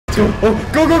Oh,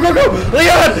 go, go, go, go!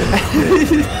 Leon!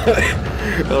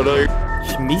 Oh no.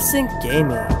 Schmecent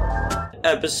Gaming.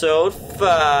 Episode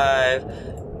 5.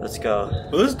 Let's go.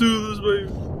 Let's do this, baby.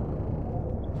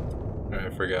 I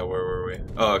forgot, where were we?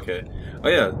 Oh, okay. Oh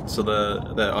yeah, so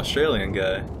that Australian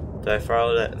guy. Did I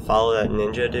follow that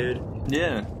ninja dude?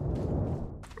 Yeah.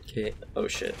 Okay. Oh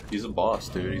shit. He's a boss,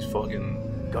 dude. He's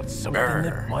fucking... Got something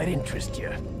that might interest you.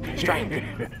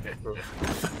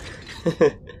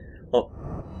 Oh,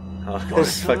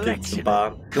 this fucking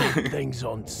bomb. Things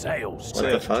on sale. What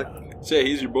the fuck? So yeah,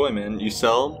 he's your boy, man. You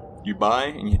sell him, you buy,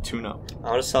 and you tune up. I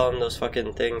want to sell him those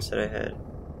fucking things that I had.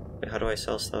 Wait, how do I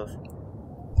sell stuff?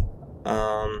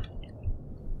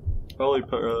 Probably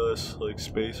like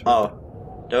space.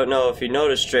 Oh, don't know if you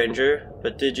noticed, stranger,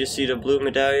 but did you see the blue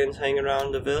medallions hanging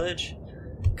around the village?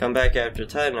 Come back after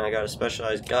 10 and I got a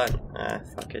specialized gun. Ah,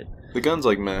 fuck it. The gun's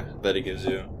like meh that he gives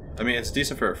you. I mean, it's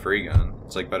decent for a free gun.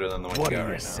 It's like better than the one you got right now. What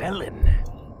are you selling?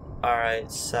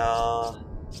 Alright, sell...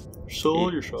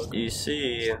 Sold your shotgun. You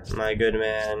see, my good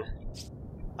man,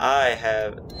 I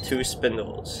have 2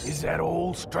 spindles. Is that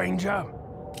all, stranger?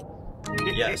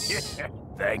 Yes.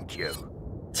 Thank you.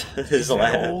 His Is that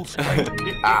laugh. all, stranger?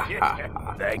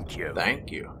 Thank you.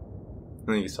 Thank you. And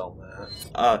then you sell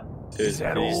that. Dude, Is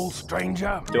that all,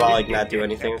 stranger? do I like not do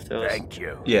anything with those? Thank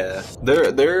you. Yeah,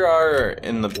 there are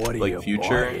in the What are like you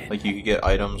future, buying? like you could get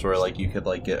items where like you could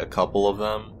like get a couple of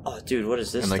them Oh, dude, what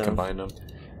is this and like stuff? combine them.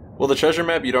 Well, the treasure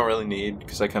map you don't really need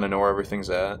because I kind of know where everything's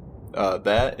at.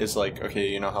 That is like, okay,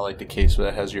 you know how like the case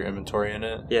that has your inventory in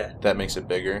it? Yeah. That makes it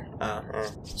bigger. Uh-huh.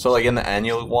 So like in the end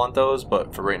you'll want those,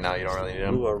 but for right now you don't really need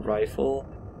them. Ooh, a rifle.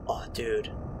 Oh, dude.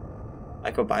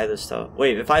 I could buy this stuff.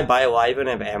 Wait, if I buy it, will I even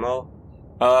have ammo?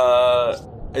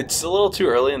 It's a little too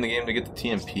early in the game to get the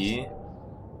TMP.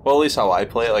 Well, at least how I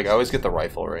play it. Like I always get the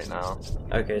rifle right now.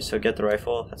 Okay, so get the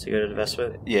rifle. That's a good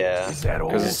investment. Yeah, Is that all,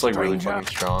 because it's like really stranger?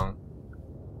 fucking strong.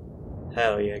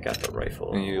 Hell yeah, I got the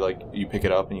rifle. And you pick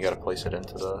it up and you gotta place it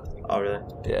into the... Oh, really?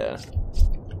 Yeah.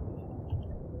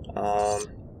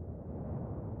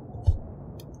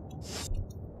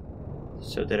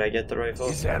 So did I get the rifle?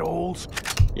 Is that all?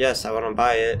 Yes, I want to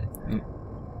buy it.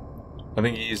 I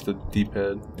think you use the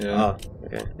D-pad. Yeah. Oh,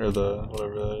 okay. Or the...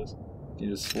 whatever that is. You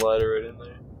just slide it right in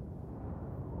there.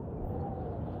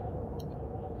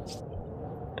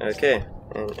 Okay,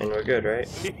 and we're good, right?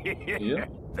 Yeah.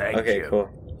 Thank Okay, you. cool.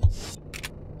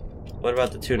 What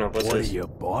about the tune-up? What's What this? are you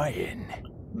buying?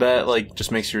 That, like,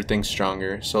 just makes your thing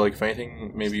stronger. So, like, if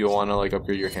anything, maybe you'll want to, like,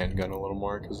 upgrade your handgun a little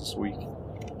more because it's weak.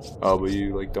 Oh, but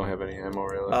you, like, don't have any ammo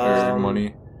really, or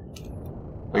money.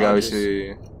 Like,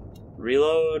 obviously...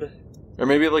 Reload? Or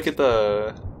maybe look at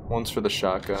the ones for the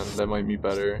shotgun. That might be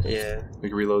better. Yeah.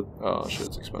 Like, reload... Oh, shit,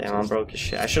 it's expensive. Damn, I'm broke as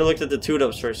shit. I should have looked at the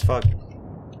tune-ups first, fuck.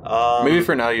 Maybe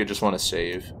for now you just want to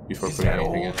save before Is putting that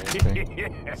anything all? in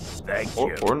anything. Thank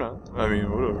you. Or not. I mean,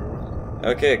 whatever.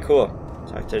 Okay, cool.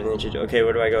 Talk to the ninja. Okay,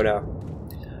 where do I go now?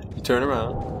 You turn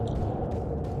around.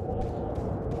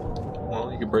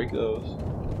 Well, you can break those.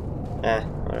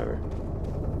 Whatever.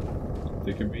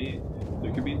 There could be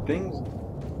things.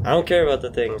 I don't care about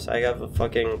the things. I have a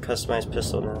fucking customized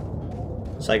pistol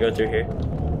now. So I go through here.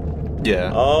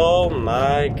 Yeah. Oh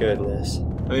my goodness.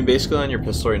 I mean, basically on your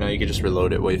pistol right now, you can just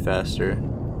reload it way faster.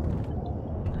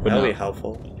 But That'll no. be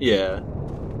helpful. Yeah.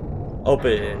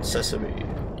 Open sesame.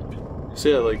 So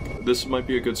yeah, like this might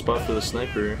be a good spot for the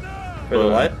sniper. For the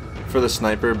what? For the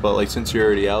sniper, but like since you're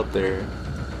already out there,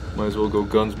 might as well go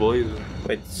guns blazing.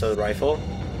 Wait, so the rifle?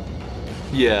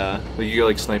 Yeah, like you gotta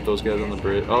like snipe those guys on the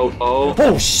bridge. Oh.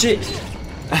 Oh shit!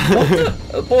 What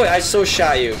the? Boy, I so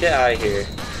shot you. Get out of here.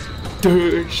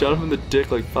 Dude, shot him in the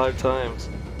dick like 5 times.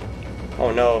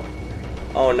 Oh no.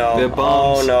 Oh no. They have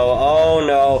bombs. Oh no.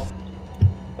 Oh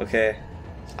no. Okay.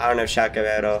 I don't have shotgun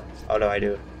ammo. Oh no, I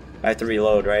do. I have to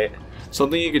reload, right?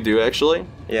 Something you could do actually,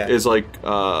 Yeah. is like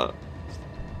go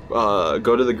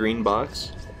to the green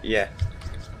box. Yeah.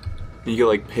 You can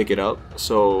like pick it up.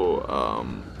 So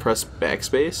press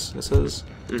backspace. It says.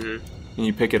 Mhm. And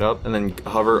you pick it up and then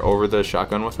hover over the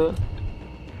shotgun with it.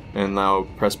 And now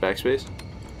press backspace.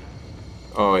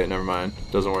 Oh wait, never mind.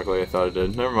 Doesn't work like I thought it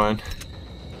did. Never mind.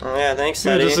 Oh yeah, thanks,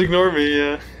 Yeah, Daddy. just ignore me.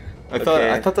 Yeah. I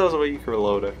Okay. thought that was the way you could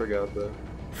reload. I forgot that.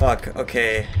 Fuck.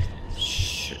 Okay.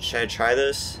 Should I try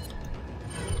this?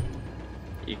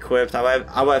 Equipped. I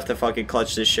might have to fucking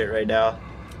clutch this shit right now.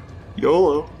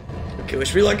 YOLO. Okay,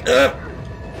 which be like,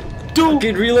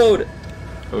 fucking reload.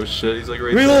 Oh shit, he's like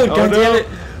right Reload. there. God Oh, damn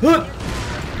no.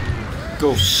 it.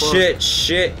 Go. Shit.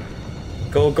 Shit.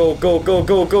 Go. Go. Go. Go.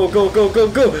 Go. Go. Go. Go. Go.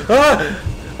 Go.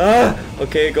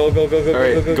 Okay. Go. Go. Go. Go. All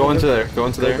right, go. go into there. Go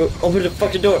into there. Go. Open the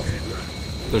fucking door.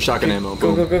 There's shotgun ammo.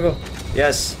 Go. Boom. Go. Go. Go.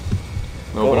 Yes.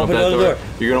 Open up that another door.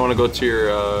 You're gonna want to go to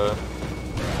your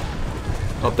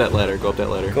up that ladder. Go up that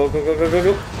ladder. Go.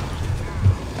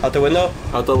 Out the window?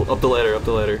 Up the ladder. Up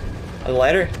the ladder. On the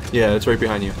ladder? Yeah, it's right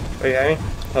behind you. Right behind me?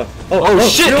 Oh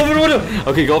shit! Get over the window!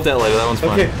 Okay, go up that ladder. That one's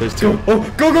fine. Okay. There's two.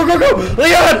 Go!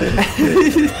 Leon!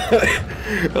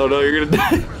 Oh no, you're gonna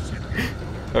die.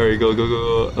 Alright, go.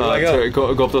 Where do I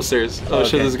go? Go up those stairs. Oh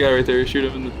shit, Okay. there's a guy right there. Shoot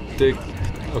him in the dick.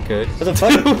 Okay. What the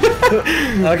fuck?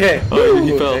 Okay. Oh,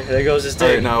 he fell. Okay, there goes his dick.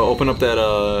 Alright, now open up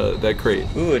that crate.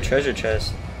 Ooh, a treasure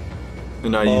chest.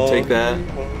 And now you take that.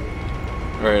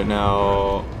 Alright,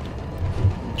 now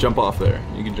jump off there.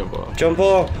 You can jump off. Jump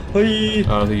off! Hey. I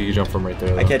don't think you can jump from right there,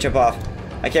 though. I can't jump off.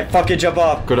 I can't fucking jump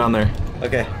off. Go down there.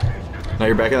 Okay. Now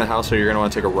you're back in the house, so you're gonna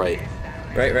want to take a right.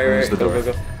 Right. There's the door.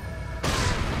 Go.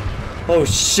 Oh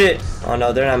shit! Oh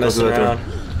no, they're not messing that door. around.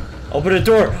 Open the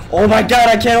door! Oh my god,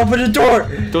 I can't open the door!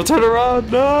 Don't turn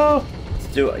around, no!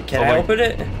 Can I open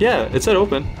it? Yeah, it said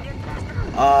open.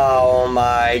 Oh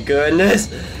my goodness!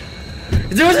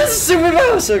 Dude, this is super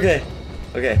mouse! Okay.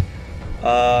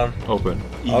 Open.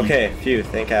 Okay, phew,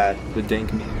 thank god. The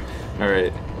dank me.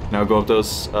 Alright, now go up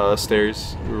those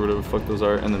stairs, or whatever the fuck those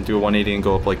are, and then do a 180 and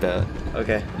go up like that.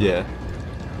 Okay. Yeah.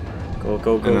 Go,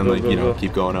 And then, like, you know,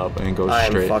 keep going up and go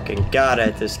straight. I'm fucking god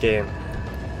at this game.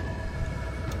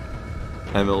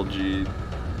 MLG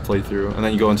playthrough. And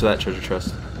then you go into that treasure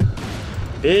chest.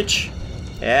 Bitch.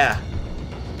 Yeah.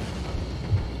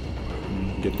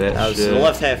 Get that That was shit. the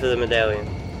left half of the medallion.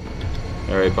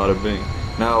 Alright, bada bing.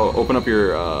 Now open up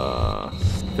your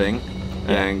thing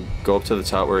and go up to the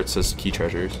top where it says key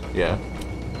treasures. Yeah.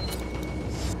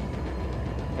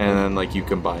 And then like you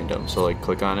combined them. So like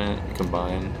click on it,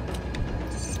 combine.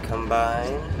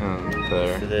 Combine. And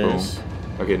there. For this.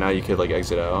 Boom. Okay, now you could like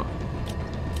exit out.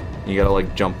 You gotta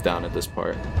like jump down at this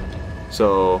part.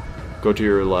 So go to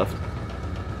your left.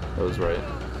 That was right.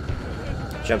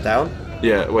 Jump down?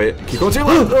 Yeah, wait. Keep going to your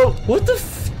left. Oh! What the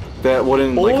f- That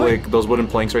wooden Boy. like those wooden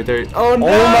planks right there. Oh no!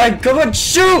 Oh my god,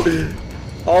 shoot!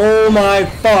 Oh my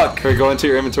fuck! Okay, go into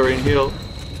your inventory and heal.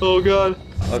 Oh god.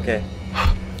 Okay.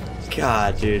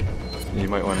 God, dude. You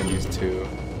might want to use two.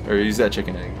 Or use that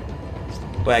chicken egg.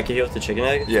 Wait, I can heal with the chicken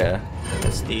egg? Yeah.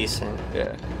 That's decent.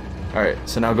 Yeah. Alright,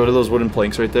 so now go to those wooden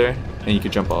planks right there, and you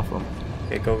can jump off them.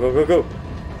 Okay, go.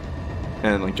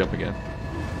 And then, like, jump again.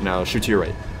 Now, shoot to your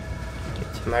right.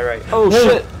 Get to my right. Oh,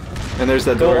 shit! And there's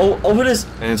that door. Go, open this!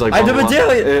 And it's like, I have the blah, blah, blah.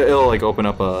 medallion! It'll, like, open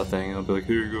up a thing. It'll be like,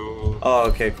 here you go. Oh,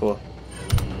 okay, cool.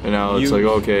 And now it's like,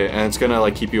 okay. And it's gonna,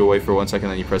 like, keep you away for 1 second,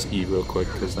 then you press E real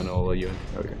quick, because then it'll let you in.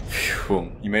 Okay.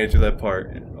 Boom. You made it through that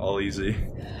part. All easy.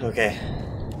 Okay.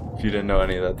 If you didn't know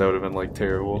any of that, that would have been, like,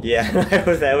 terrible. Yeah,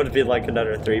 that would be like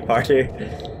another 3-parter.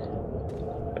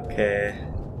 Okay.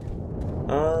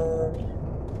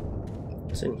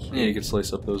 What's in here? Yeah, you could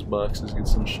slice up those boxes, get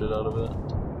some shit out of it.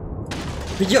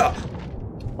 Yeah!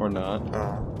 Or not.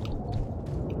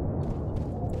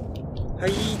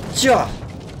 Hi-ya!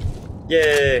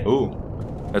 Yay!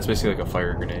 Ooh. That's basically like a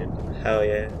fire grenade. Hell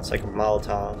yeah, it's like a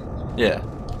Molotov. Yeah.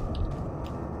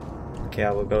 Okay,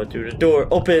 I will go through the door.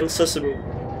 Open sesame.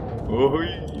 Oh,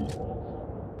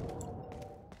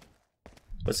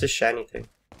 What's this shiny thing?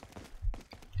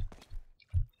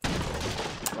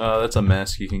 that's a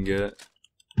mask you can get.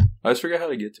 I just forgot how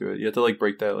to get to it. You have to like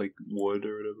break that like wood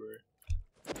or whatever.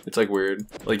 It's like weird.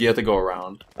 Like you have to go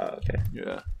around. Oh, okay.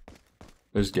 Yeah.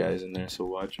 There's guys in there, so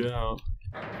watch out.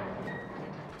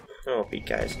 Oh, be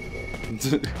guys in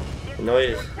here.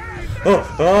 Noise.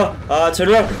 Turn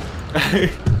around!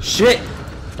 Shit!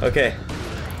 Okay.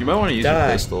 You might want to use Die.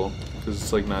 your pistol because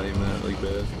it's like not even that like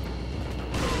bad.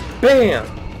 BAM!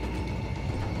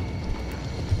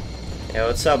 Yeah,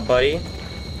 what's up, buddy?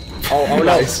 Oh no!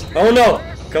 Nice. Oh no!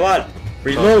 Come on!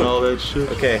 Reload! All that shit.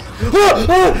 Okay.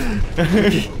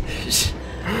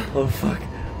 Oh fuck.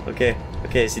 Okay.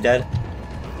 Okay, is he dead?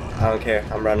 I don't care.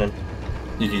 I'm running.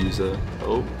 You can use that.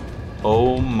 Oh.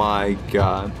 Oh my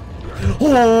god.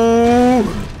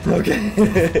 Oh! Okay.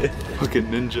 Fucking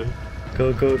ninja.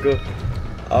 Go.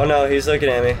 Oh no, he's looking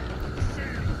at me.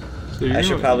 So I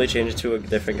should probably change it to a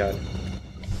different gun.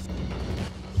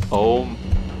 Oh.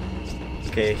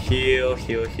 Okay, heal.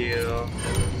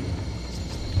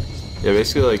 Yeah,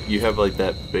 basically, like, you have, like,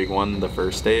 that big one, the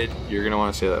first aid. You're gonna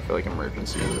want to say that for, like,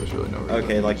 emergency. There's really no reason.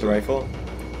 Okay, like the rifle?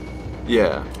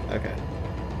 Yeah. Okay.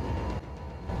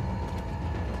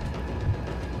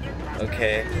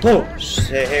 Okay. Oh!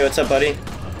 Hey, what's up, buddy?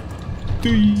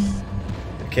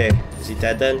 Okay, is he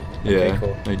dead then? Yeah. Okay,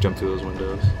 cool. Now you jump through those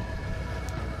windows.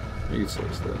 You can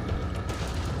slice that.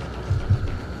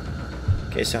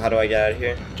 Okay, so how do I get out of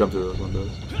here? Jump through those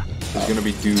windows. There's gonna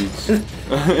be dudes.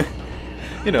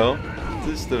 You know,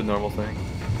 this is the normal thing.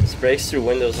 This breaks through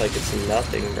windows like it's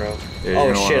nothing, bro. Yeah,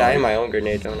 oh shit, I have my own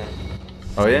grenade, don't I?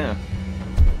 Oh yeah.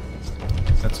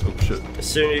 That's oh shit.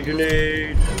 Incendiary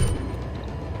grenade.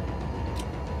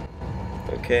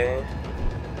 Okay.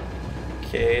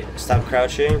 Okay, stop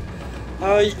crouching.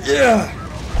 Oh yeah!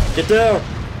 Get down!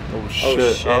 Oh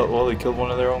shit. Oh, well, he killed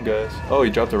one of their own guys. Oh, he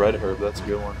dropped a red herb. That's a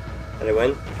good one. Did I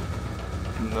win?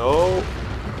 No.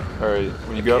 Alright,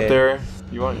 when you go up there,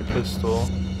 you want your pistol.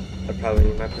 I probably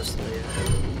need my pistol, yeah.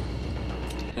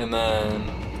 And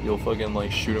then you'll fucking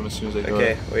like shoot him as soon as they go.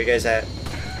 Okay, where you guys at?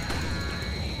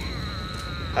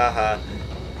 Haha.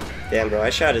 Damn, bro, I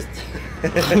shot his.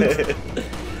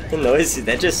 The noise,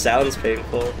 that just sounds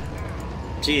painful.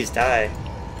 Jeez, die.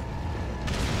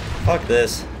 Fuck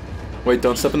this. Wait,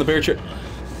 don't step in the bear trap.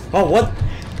 Oh, what?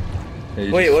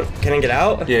 Yeah, Wait, what? Can I get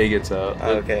out? Yeah, he gets out.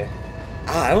 Oh, okay.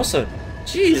 Ah, I also.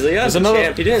 Jeez, Leon's a another-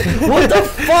 champ. He didn't. What the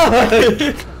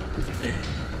fuck?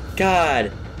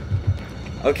 God.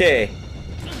 Okay.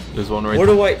 There's one right Where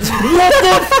do I? What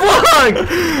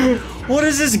the fuck? What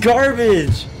is this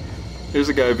garbage? There's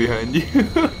a guy behind you.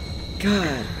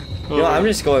 God. Yo, I'm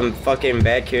just going fucking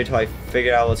back here till I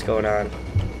figure out what's going on.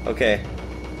 Okay.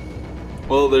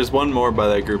 Well, there's one more by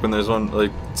that group, and there's one,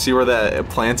 like, see where that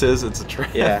plant is? It's a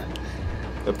trap. Yeah.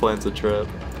 That plant's a trap.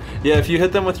 Yeah, if you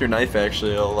hit them with your knife,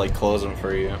 actually, it'll, like, close them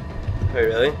for you. Wait,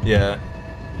 really? Yeah.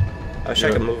 I wish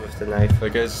I could move with the knife.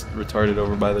 That guy's retarded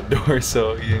over by the door,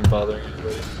 so he ain't bothering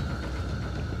anybody.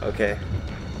 Okay.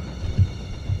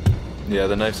 Yeah,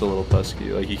 the knife's a little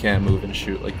pesky. Like, you can't move and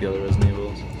shoot like the other Resident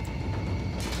Evils.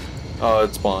 Oh,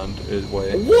 it spawned.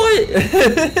 Wait.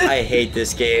 What? I hate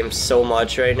this game so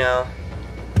much right now.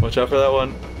 Watch out for that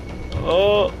one.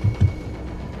 Oh!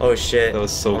 Oh shit. That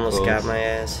was so Almost close. got my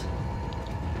ass.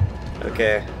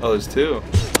 Okay. Oh, there's two.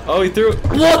 Oh, he threw it.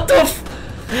 What the f-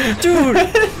 Dude!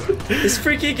 This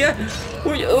freaking guy.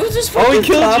 Who's this Oh, he fucking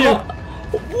killed you!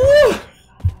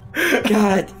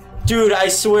 God. Dude, I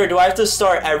swear, do I have to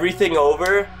start everything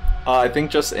over? I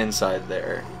think just inside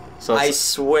there. So I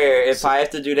swear, if I have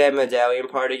to do that medallion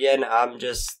part again, I'm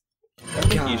just. I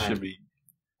think you should be.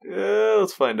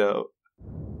 Let's find out.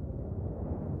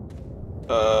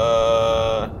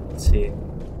 Let's see.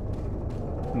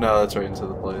 No, that's right into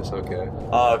the place. Okay.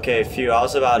 Oh, okay, phew. I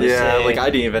was about to say. Yeah, like I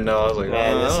didn't even know. I was like,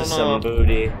 man, I this don't is know. some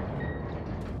booty.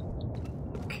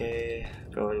 Okay,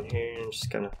 go in here. I'm just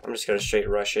gonna straight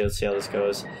rush it. Let's see how this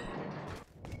goes.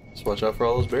 Just watch out for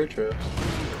all those bear traps.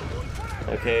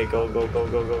 Okay, go, go, go,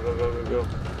 go, go, go, go, go, go.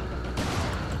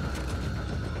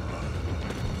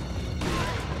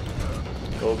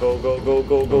 Go, go, go, go,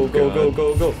 go, go, go, go,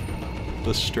 go, go.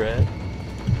 The strat.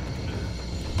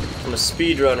 I'm a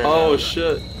speedrunner. Oh now.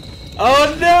 shit.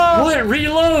 Oh no! What?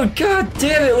 Reload! God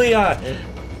damn it, Leon!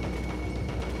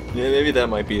 Yeah, maybe that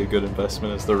might be a good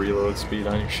investment as the reload speed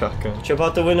on your shotgun. Jump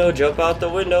out the window, jump out the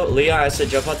window. Leon, I said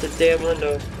jump out the damn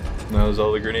window. And that was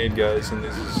all the grenade guys, and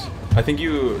this is... I think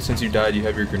you, since you died, you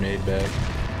have your grenade back.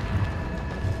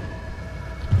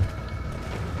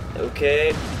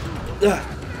 Okay.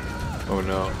 Ugh. Oh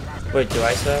no. Wait, do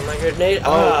I still have my grenade?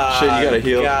 Oh, shit, you gotta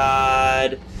heal.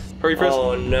 God. Hurry, Chris.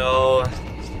 Oh no.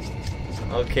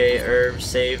 Okay, herb,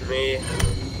 save me.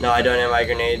 No, I don't have my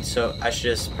grenade, so I should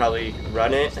just probably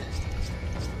run it.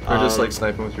 Or just like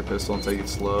sniping with your pistol and take it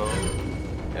slow.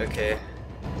 Okay.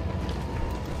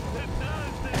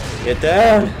 Get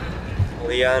down!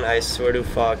 Leon, I swear to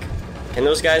fuck. Can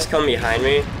those guys come behind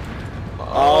me?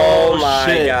 Oh my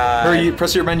shit. god. Hurry,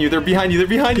 press your menu. They're behind you. They're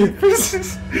behind you.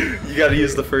 You gotta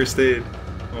use the first aid.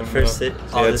 Oh, First aid?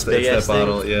 Oh, yeah, this it's big that ass thing?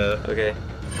 bottle, yeah. Okay.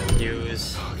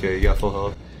 Use. Okay, you got full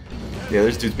health. Yeah,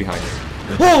 there's dudes behind you.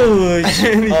 Oh, He's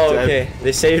oh dead. okay.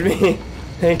 They saved me.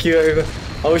 Thank you, everybody.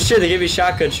 Oh shit, they gave me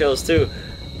shotgun shells too.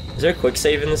 Is there a quick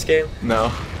save in this game?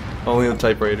 No, only the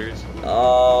typewriters.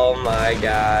 Oh my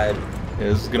god. Yeah,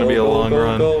 this is gonna be a long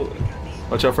run. Go.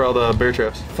 Watch out for all the bear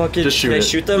traps. Fucking, Just shoot can I it.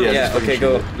 shoot them? Yeah, just fucking okay, shoot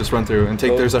go. it. Just run through and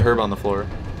take. Go. There's a herb on the floor.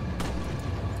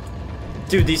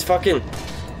 Dude, these fucking.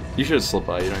 You should slip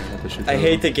by. You don't even have to shoot. I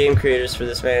hate the game creators for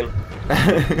this, man.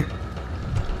 the.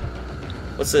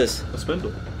 What's this? A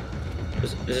spindle.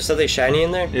 Is there something shiny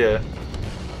in there? Yeah.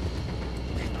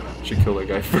 Should kill that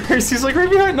guy first. He's like right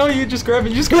behind. No, you just grab it.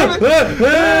 You just grab it.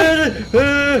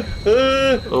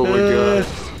 Oh my god.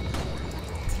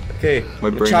 Okay. My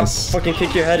brain chop, is- fucking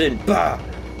kick your head in. Bah!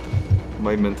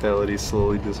 My mentality's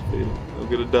slowly dissipating. I'm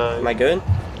gonna die. Am I good?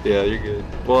 Yeah, you're good.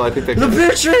 Well, I think that. The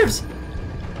bear traps!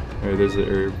 Alright, there's a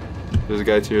herb. There's a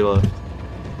guy to your left.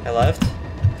 I left?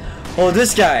 Oh,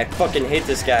 this guy! I fucking hate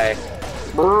this guy.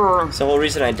 It's the whole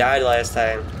reason I died last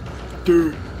time.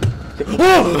 Dude.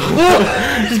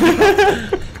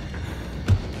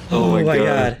 Oh my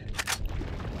god.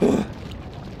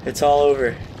 It's all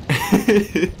over.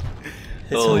 It's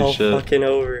Holy all shit. fucking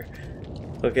over.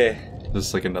 Okay.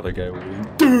 Just like another guy with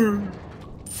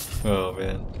oh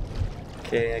man.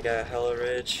 Okay, I got hella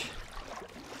rich.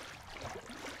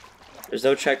 There's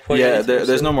no checkpoint. Yeah,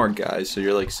 there's no more guys, so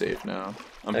you're like safe now.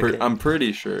 I'm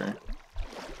pretty sure.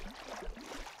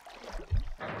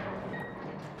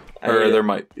 Or there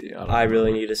might be. I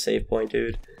really need a save point,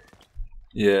 dude.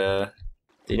 Yeah.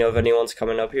 Do you know if anyone's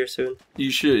coming up here soon?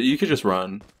 You could just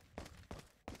run.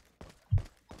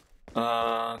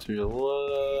 To your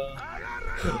left.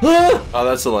 Oh,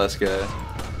 that's the last guy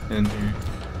in here.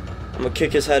 I'm gonna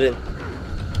kick his head in.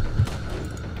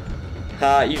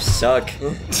 Ha, you suck.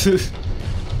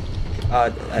 I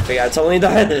think it's only the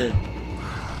head.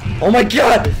 Oh my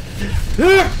god!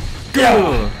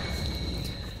 Go!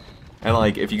 And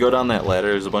like, if you go down that ladder,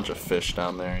 there's a bunch of fish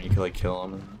down there, and you can like kill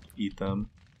them and eat them.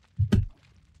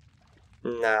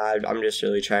 Nah, I'm just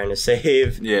really trying to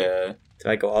save. Yeah. Do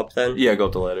I go up then? Yeah, go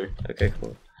up the ladder. Okay,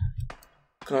 cool.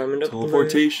 Climbing up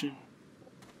teleportation.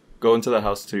 Go into the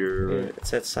house to your right. Yeah,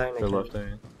 it's that sign again. Left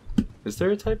hand. Is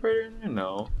there a typewriter in there?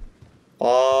 No.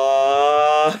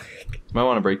 Oh. Might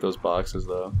want to break those boxes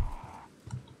though.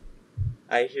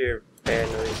 I hear bad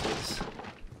noises.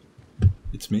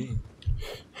 It's me.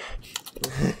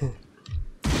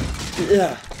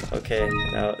 Yeah. Okay,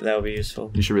 that'll be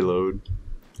useful. You should reload.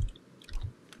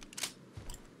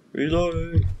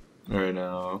 Reloading. Alright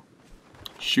now.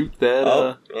 Shoot that.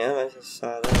 Oh, yeah, I just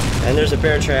saw that. And there's a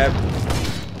bear trap.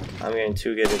 I'm getting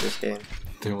too good at this game.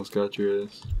 They almost got your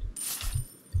ass.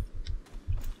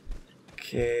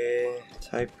 Okay,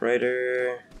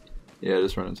 typewriter. Yeah,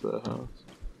 just run into that house.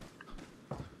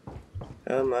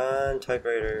 Come on,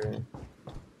 typewriter.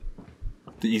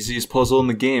 The easiest puzzle in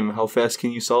the game. How fast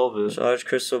can you solve it? Large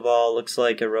crystal ball looks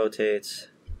like it rotates.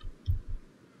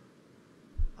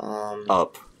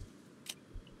 Up.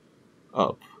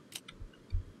 Up.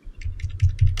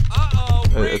 Uh-oh,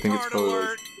 I think it's probably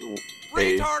alert. like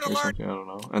A Retard or alert. something. I don't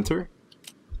know. Enter.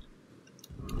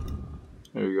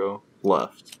 There you go.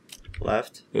 Left.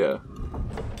 Left? Yeah.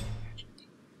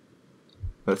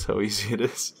 That's how easy it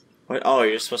is. What? Oh,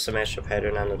 you're supposed to match the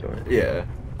pattern on the door. Yeah.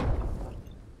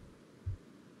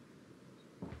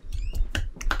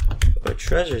 A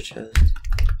treasure chest.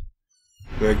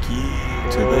 The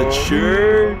key to the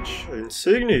church.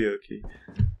 Insignia key.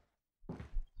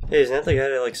 Hey, isn't that the guy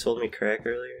that like sold me crack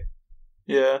earlier?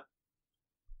 Yeah.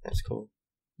 That's cool.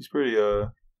 He's pretty I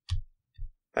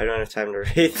don't have time to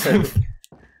read them.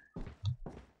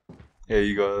 Yeah,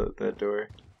 you go out that door.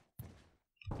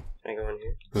 Can I go in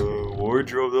here? The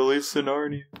wardrobe that leads to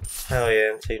Narnia. Hell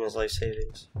yeah, I'm taking his life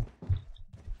savings.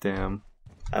 Damn.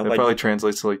 I That hope, probably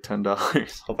translates to like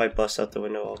 $10. hope I bust out the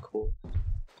window all cool.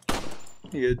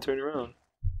 You gotta turn around.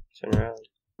 Turn around.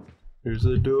 There's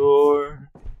a door.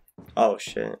 Oh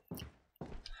shit.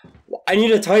 I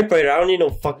need a typewriter, I don't need no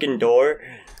fucking door.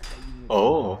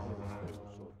 Oh.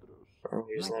 Oh,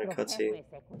 here's another cutscene.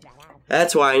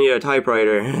 That's why I need a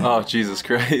typewriter. Oh, Jesus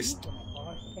Christ.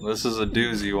 This is a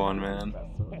doozy one, man.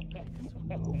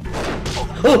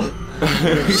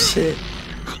 Oh shit.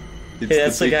 It's Hey,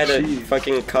 that's the guy that cheese.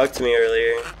 fucking cucked me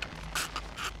earlier.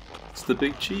 It's the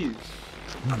big cheese.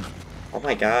 Oh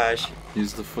my gosh.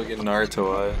 Use the fucking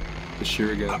Naruto eye. The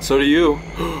Shuriken. So do you.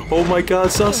 Oh my god,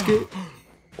 Sasuke.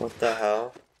 What the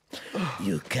hell?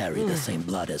 You carry the same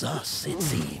blood as us, it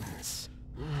seems.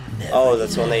 Never Oh,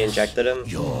 that's when they injected him?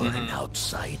 You're an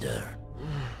outsider.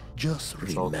 Just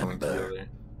It's all coming remember, together.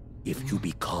 if you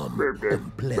become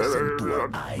unpleasant to our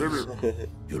eyes,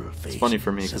 you'll face It's funny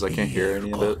for me because I can't hear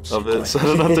any of it, so I consequences.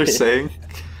 don't know what they're saying.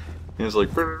 He was like,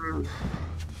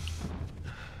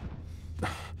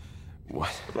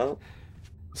 What? Well,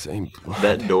 Same blood.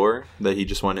 that door that he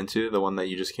just went into, the one that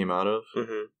you just came out of.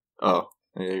 mm-hmm. Oh,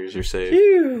 here's your save.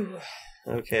 Phew.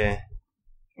 Okay.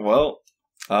 Well,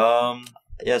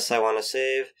 Yes, I want to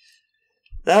save.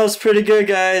 That was pretty good,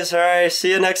 guys. Alright,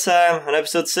 see you next time on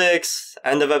episode 6,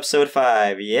 end of episode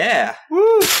 5. Yeah!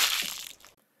 Woo!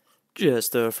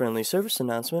 Just a friendly service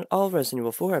announcement. All Resident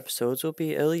Evil 4 episodes will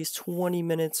be at least 20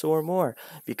 minutes or more,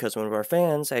 because one of our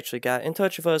fans actually got in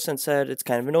touch with us and said it's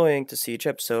kind of annoying to see each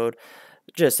episode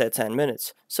just at 10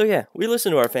 minutes. So yeah, we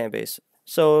listen to our fan base.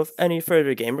 So if any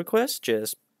further game requests,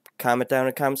 just comment down in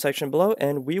the comment section below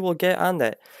and we will get on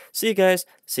that. See you guys.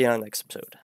 See you on the next episode.